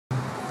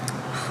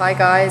Hi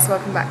guys,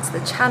 welcome back to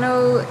the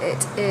channel.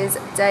 It is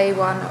day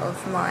one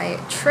of my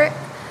trip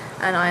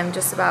and I'm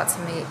just about to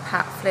meet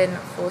Flynn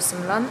for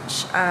some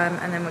lunch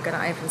and then we're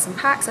going to open some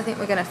packs. I think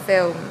we're going to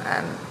film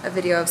a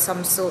video of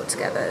some sort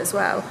together as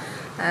well.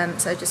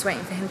 So just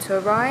waiting for him to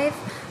arrive.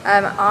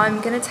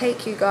 I'm going to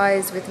take you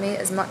guys with me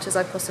as much as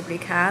I possibly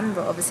can,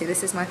 but obviously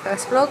this is my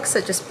first vlog,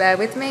 so just bear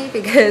with me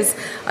because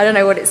I don't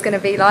know what it's going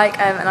to be like,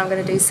 and I'm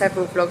going to do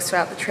several vlogs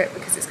throughout the trip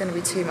because it's going to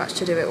be too much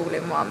to do it all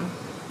in one.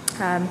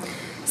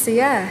 So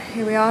yeah,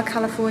 here we are,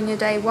 California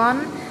day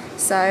one.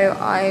 So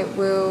I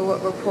will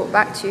report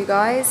back to you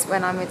guys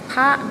when I'm with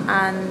Pat,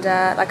 and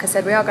like I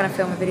said, we are going to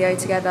film a video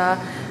together,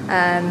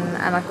 and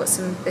I've got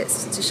some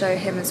bits to show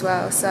him as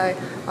well, so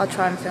I'll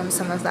try and film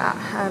some of that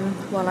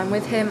while I'm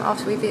with him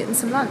after we've eaten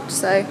some lunch.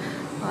 So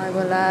I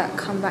will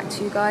come back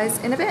to you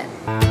guys in a bit.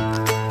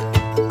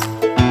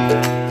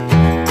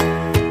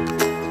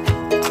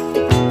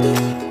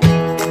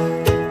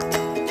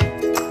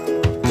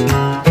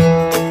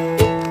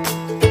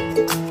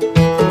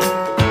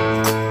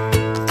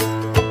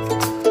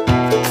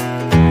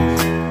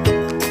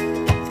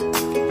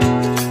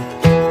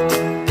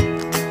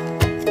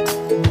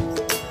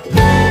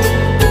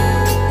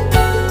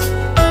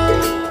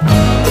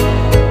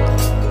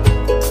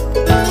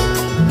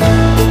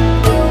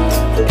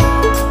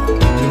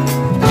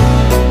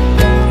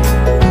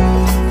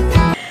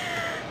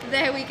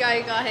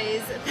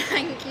 Guys,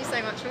 thank you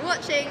so much for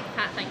watching.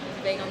 Pat, thank you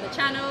for being on the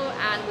channel,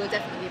 and we'll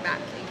definitely be back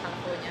in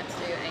California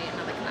to do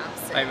another collab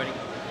soon. Bye everybody.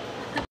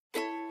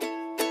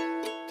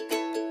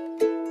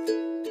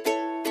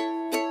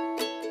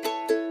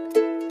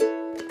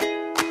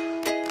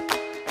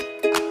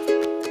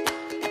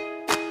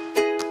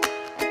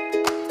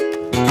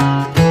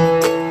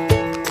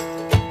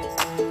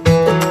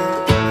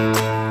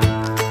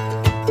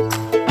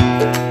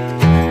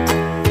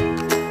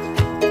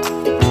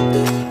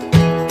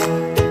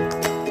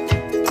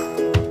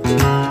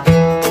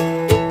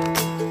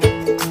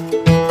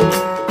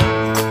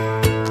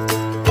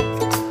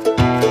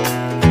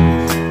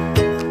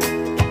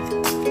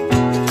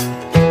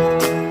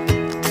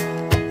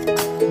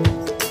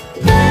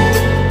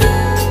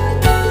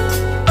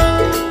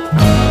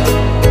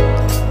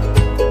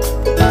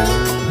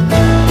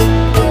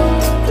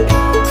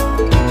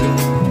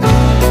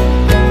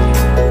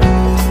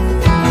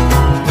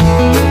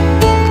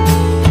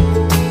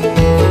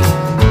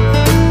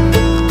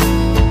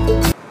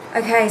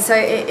 Okay, so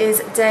it is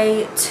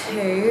day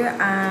two,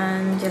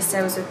 and yesterday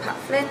I was with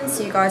Flynn,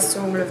 so you guys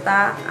saw all of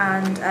that,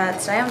 and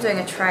today I'm doing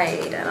a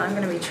trade, and I'm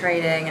going to be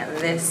trading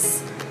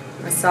this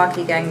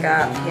Misaki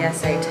Genga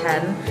PSA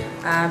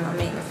 10. I'm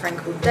meeting a friend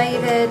called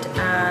David,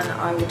 and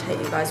I will take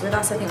you guys with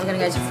us. I think we're going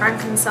to go to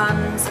Frank &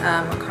 Sons.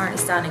 I'm currently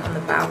standing on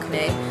the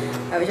balcony.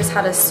 We just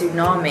had a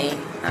tsunami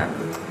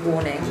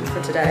warning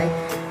for today,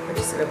 which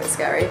is a little bit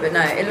scary, but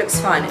no, it looks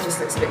fine. It just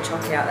looks a bit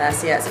choppy out there.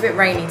 So yeah, it's a bit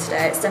rainy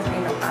today. It's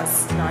definitely not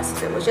as nice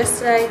as it was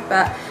yesterday,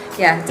 but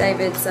yeah,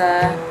 David's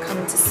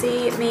coming to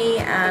see me,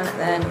 and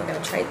then we're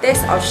going to trade this.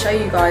 I'll show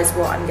you guys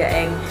what I'm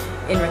getting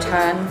in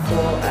return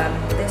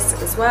for this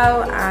as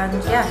well,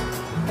 and yeah,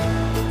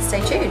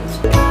 stay tuned.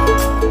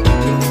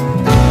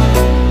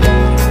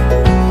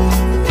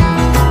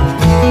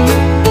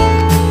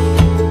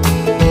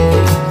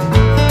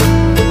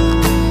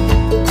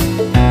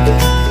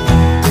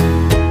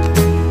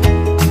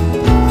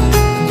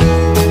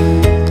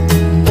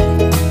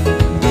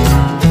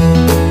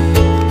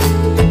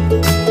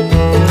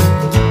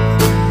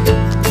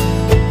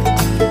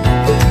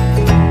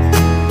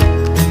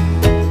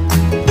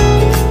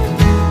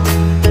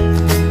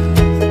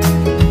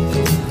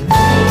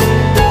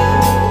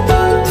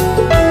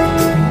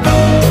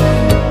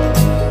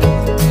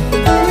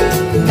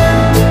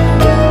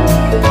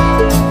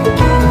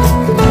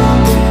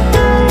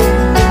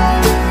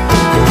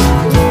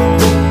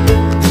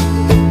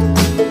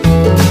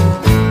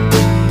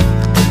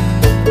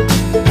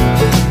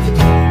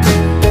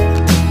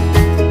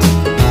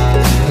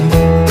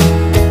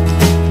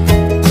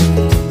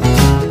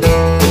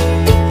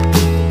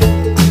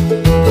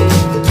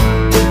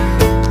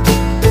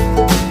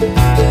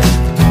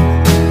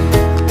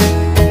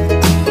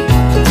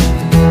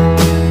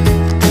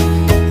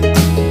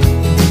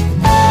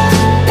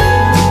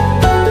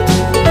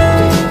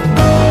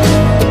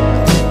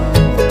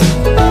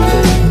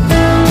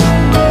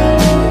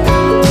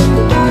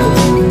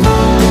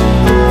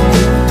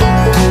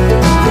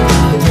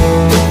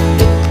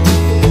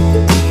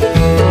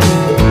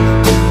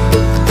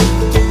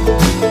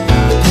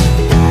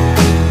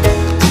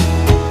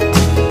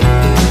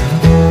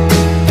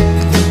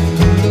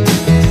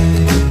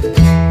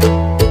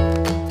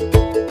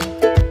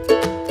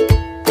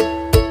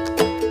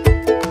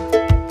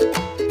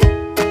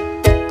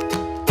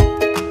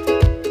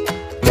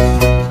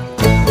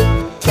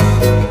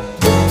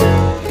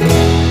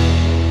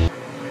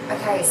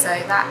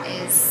 That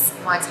is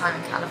my time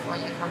in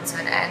California come to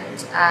an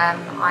end.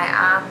 I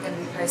am going to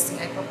be posting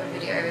a proper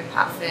video with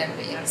Flynn,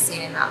 but you've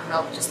seen in that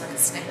vlog just like a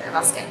snippet of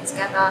us getting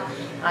together,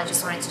 and I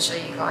just wanted to show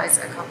you guys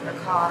a couple of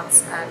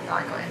cards that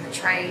I got in the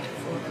trade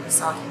for the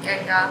Misaki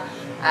Genga.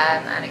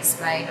 and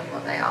explain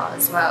what they are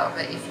as well.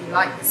 But if you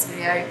like this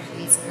video,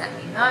 please let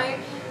me know.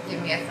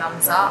 Give me a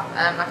thumbs up.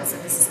 Like I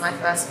said, this is my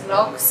first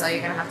vlog, so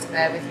you're going to have to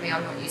bear with me.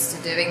 I'm not used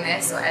to doing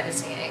this or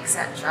editing it,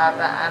 etc.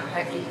 But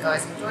hopefully you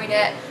guys enjoyed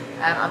it.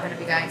 I'm going to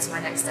be going to my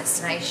next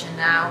destination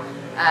now,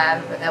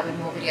 but there'll be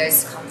more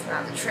videos to come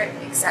throughout the trip,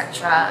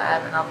 etc.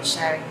 And I'll be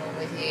sharing more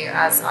with you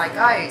as I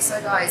go.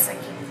 So guys,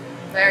 thank you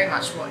very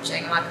much for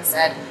watching. Like I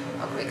said,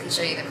 I'll quickly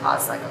show you the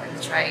cards that I got in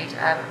the trade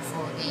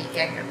for the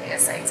Genga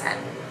PSA 10.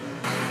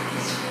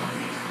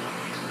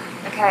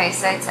 Okay,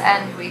 so to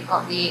end, we've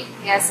got the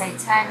PSA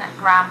 10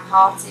 Grand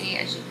Party,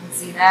 as you can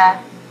see there,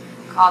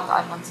 a card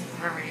that I've wanted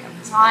for a really long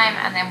time.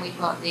 And then we've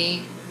got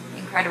the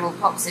incredible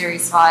Pop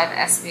Series 5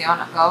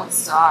 Espeon Gold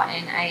Star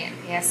in a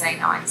PSA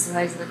 9. So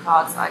those are the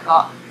cards that I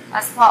got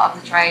as part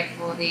of the trade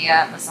for the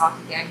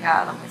Masaki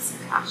Genga, along with some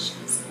cash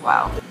as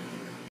well.